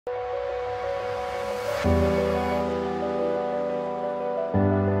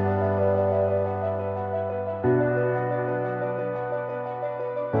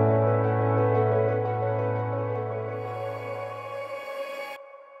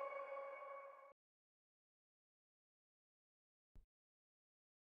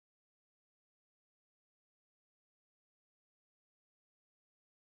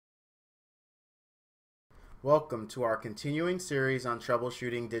Welcome to our continuing series on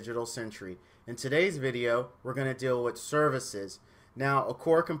troubleshooting Digital Sentry. In today's video, we're going to deal with services. Now, a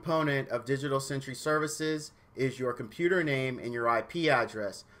core component of Digital Sentry services is your computer name and your IP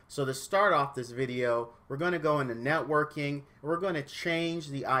address. So to start off this video, we're going to go into networking and we're going to change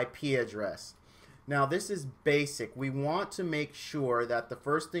the IP address. Now, this is basic. We want to make sure that the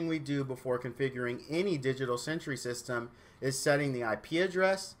first thing we do before configuring any Digital Sentry system is setting the IP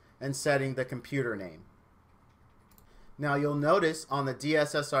address and setting the computer name. Now you'll notice on the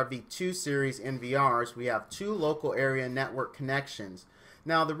DSSRv2 series NVRs we have two local area network connections.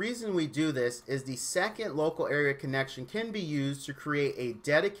 Now the reason we do this is the second local area connection can be used to create a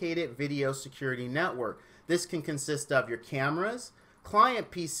dedicated video security network. This can consist of your cameras, client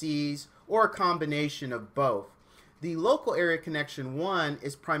PCs, or a combination of both. The local area connection 1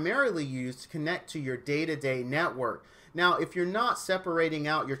 is primarily used to connect to your day-to-day network. Now, if you're not separating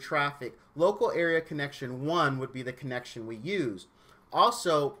out your traffic, local area connection 1 would be the connection we use.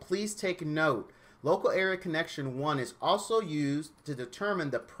 Also, please take note, local area connection 1 is also used to determine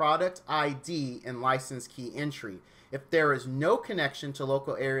the product ID and license key entry. If there is no connection to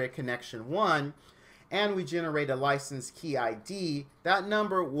local area connection 1 and we generate a license key ID, that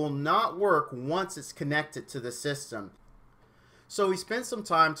number will not work once it's connected to the system. So we spent some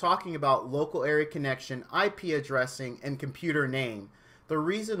time talking about local area connection, IP addressing, and computer name. The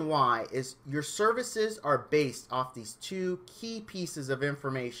reason why is your services are based off these two key pieces of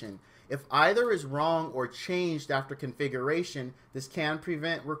information. If either is wrong or changed after configuration, this can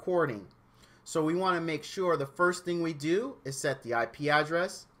prevent recording. So we want to make sure the first thing we do is set the IP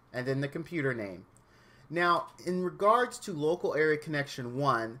address and then the computer name. Now, in regards to local area connection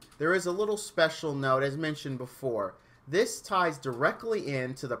 1, there is a little special note as mentioned before. This ties directly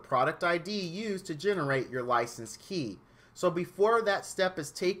into the product ID used to generate your license key. So before that step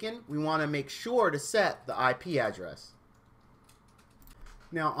is taken, we want to make sure to set the IP address.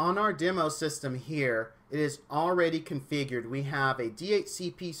 Now on our demo system here, it is already configured. We have a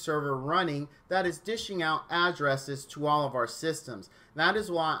DHCP server running that is dishing out addresses to all of our systems. That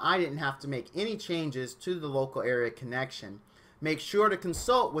is why I didn't have to make any changes to the local area connection. Make sure to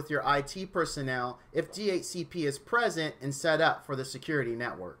consult with your IT personnel if DHCP is present and set up for the security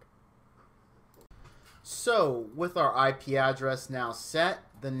network. So, with our IP address now set,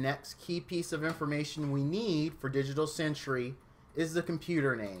 the next key piece of information we need for Digital Sentry is the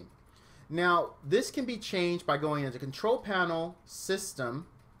computer name. Now, this can be changed by going into Control Panel, System,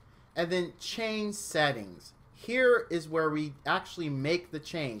 and then Change Settings. Here is where we actually make the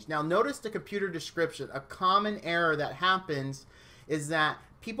change. Now notice the computer description. A common error that happens is that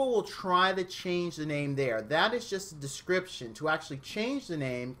people will try to change the name there. That is just a description. To actually change the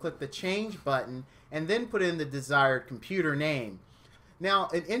name, click the change button and then put in the desired computer name. Now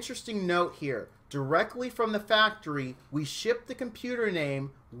an interesting note here. Directly from the factory, we ship the computer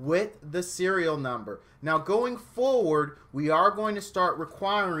name with the serial number. Now going forward, we are going to start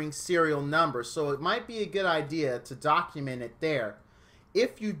requiring serial numbers, so it might be a good idea to document it there.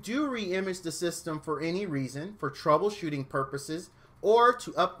 If you do re-image the system for any reason, for troubleshooting purposes, or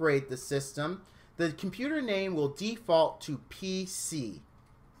to upgrade the system, the computer name will default to PC.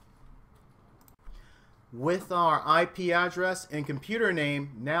 With our IP address and computer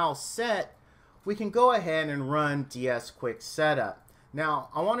name now set, we can go ahead and run DS Quick Setup. Now,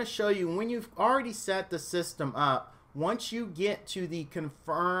 I want to show you when you've already set the system up, once you get to the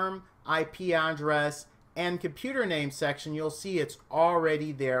confirm IP address and computer name section, you'll see it's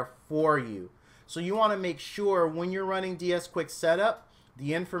already there for you. So you want to make sure when you're running DS Quick Setup,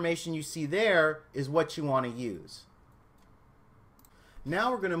 the information you see there is what you want to use.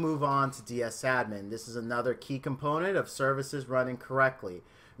 Now we're going to move on to DS Admin. This is another key component of services running correctly.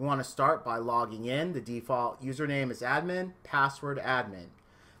 We want to start by logging in. The default username is admin, password admin.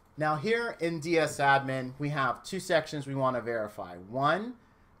 Now here in DS Admin, we have two sections we want to verify. One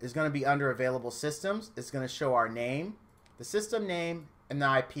is going to be under available systems. It's going to show our name, the system name, and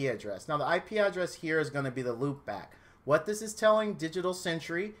the IP address. Now the IP address here is going to be the loopback. What this is telling Digital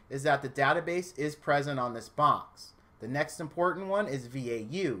Sentry is that the database is present on this box. The next important one is VAU.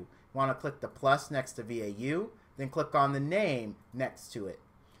 You want to click the plus next to VAU, then click on the name next to it.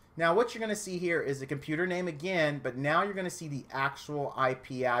 Now what you're going to see here is the computer name again, but now you're going to see the actual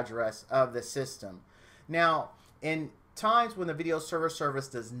IP address of the system. Now, in times when the video server service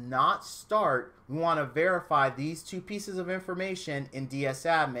does not start, we want to verify these two pieces of information in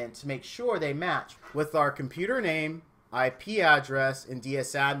DSadmin to make sure they match. With our computer name, IP address, and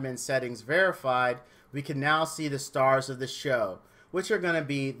DSadmin settings verified, we can now see the stars of the show, which are going to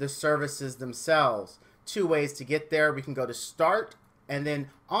be the services themselves. Two ways to get there. We can go to Start, and then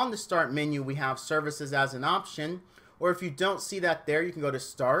on the Start menu we have Services as an option, or if you don't see that there, you can go to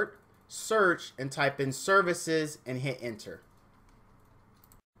Start, Search, and type in Services and hit Enter.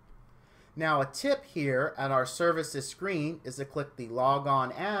 Now a tip here at our services screen is to click the Log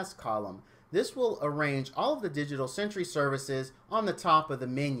On As column. This will arrange all of the Digital Sentry services on the top of the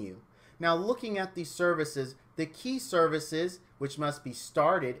menu. Now looking at these services, the key services which must be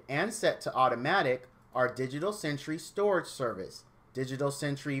started and set to automatic are Digital Sentry Storage Service, Digital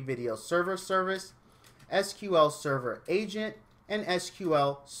Sentry Video Server Service, SQL Server Agent, and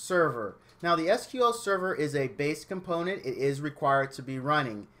SQL Server. Now the SQL Server is a base component. It is required to be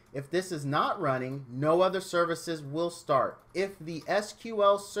running. If this is not running, no other services will start. If the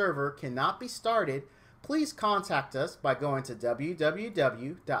SQL Server cannot be started, please contact us by going to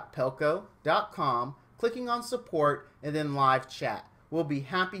www.pelco.com, clicking on Support, and then Live Chat. We'll be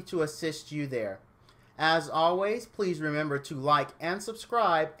happy to assist you there. As always, please remember to like and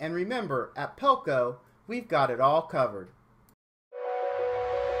subscribe, and remember, at Pelco, we've got it all covered.